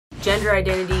gender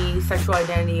identity, sexual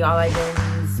identity, all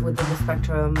identities within the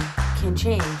spectrum can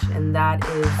change, and that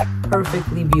is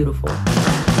perfectly beautiful.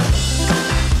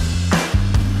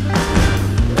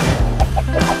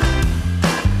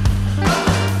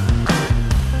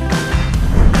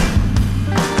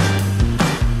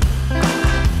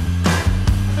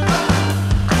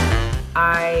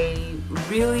 I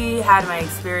really had my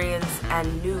experience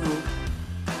and knew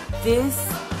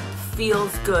this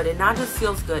feels good. It not just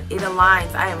feels good, it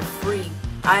aligns. I am free.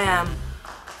 I am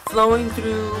flowing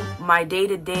through my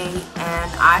day-to-day,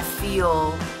 and I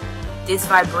feel this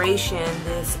vibration,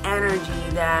 this energy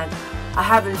that I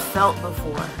haven't felt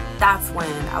before. That's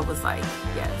when I was like,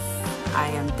 yes, I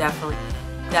am definitely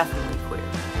queer.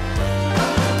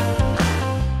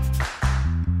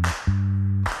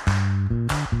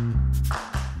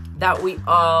 That we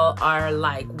all are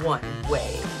like one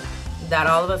way, that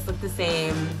all of us look the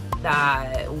same,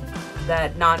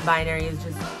 that non-binary is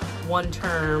just one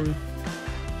term,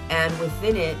 and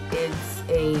within it, it's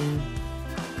a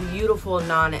beautiful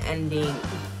non-ending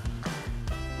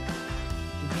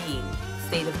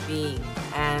state of being.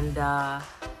 And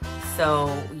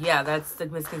so yeah, that's the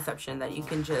misconception, that you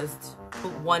can just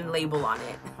put one label on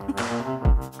it.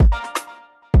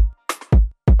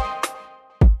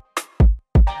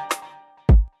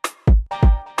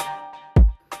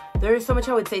 There is so much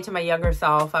I would say to my younger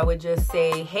self. I would just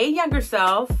say, hey, younger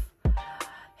self.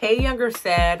 Hey, younger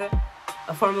said,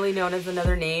 formerly known as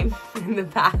another name in the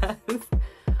past.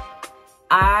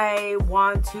 I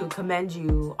want to commend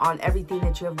you on everything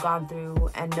that you have gone through,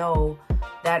 and know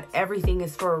that everything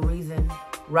is for a reason.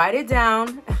 Write it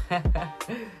down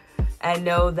and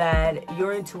know that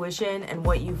your intuition and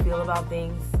what you feel about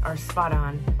things are spot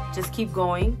on. Just keep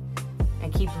going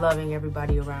and keep loving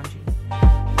everybody around you.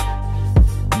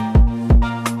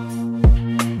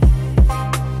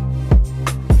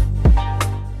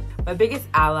 My biggest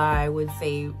ally, I would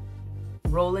say,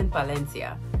 Roland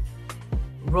Palencia.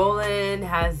 Roland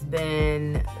has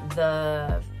been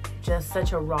just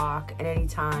such a rock at any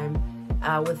time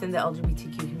within the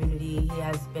LGBTQ community. He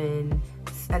has been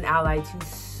an ally to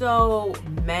so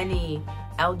many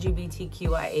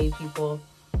LGBTQIA people,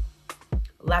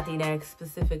 Latinx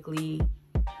specifically,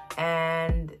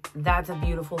 and that's a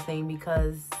beautiful thing,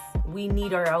 because we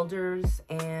need our elders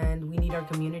and we need our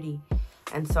community.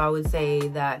 And so I would say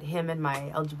that him and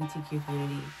my LGBTQ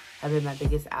community have been my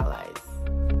biggest allies.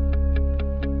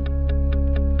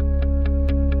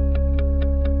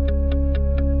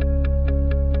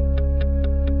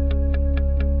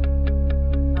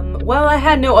 Well, I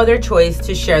had no other choice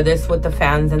to share this with the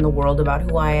fans and the world about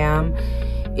who I am.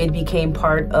 It became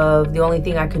part of the only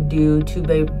thing I could do to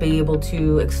be able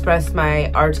to express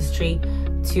my artistry,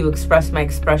 to express my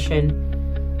expression,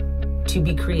 to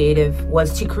be creative,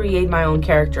 was to create my own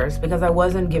characters, because I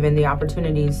wasn't given the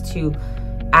opportunities to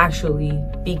actually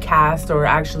be cast or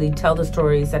actually tell the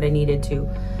stories that I needed to.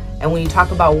 And when you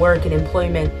talk about work and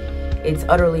employment, it's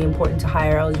utterly important to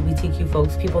hire LGBTQ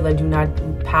folks, people that do not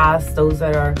pass, those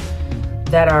that are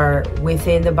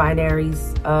within the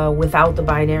binaries, without the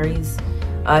binaries.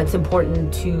 It's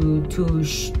important to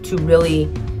really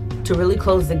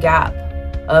close the gap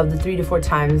of the 3 to 4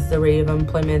 times the rate of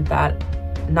employment that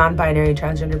non-binary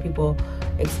transgender people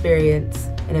experience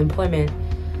in employment,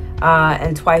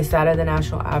 and twice that of the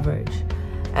national average.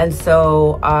 And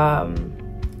so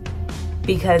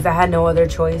because I had no other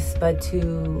choice but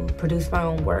to produce my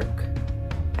own work,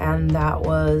 and that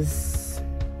was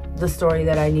the story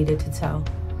that I needed to tell.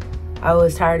 I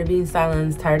was tired of being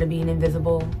silenced, tired of being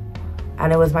invisible,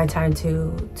 and it was my time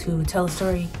to tell a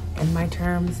story in my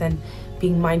terms and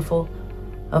being mindful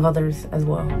of others as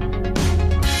well.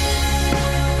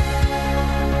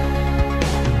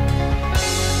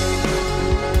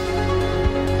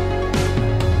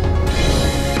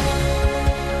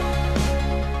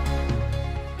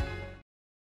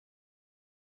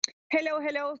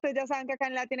 Hello, ustedes ya saben que acá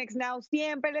en Latinx Now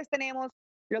siempre les tenemos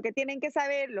lo que tienen que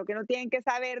saber, lo que no tienen que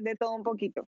saber, de todo un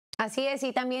poquito. Así es,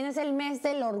 y también es el mes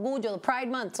del orgullo, the Pride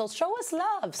Month, so show us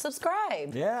love,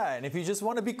 subscribe. Yeah, and if you just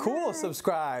want to be cool,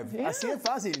 subscribe. Yeah. Así es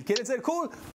fácil. ¿Quieren ser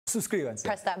cool? Suscríbanse.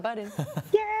 Press that button.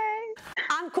 Yay!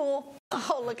 I'm cool.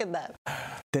 Oh, look at that.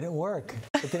 Didn't work.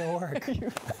 It didn't work.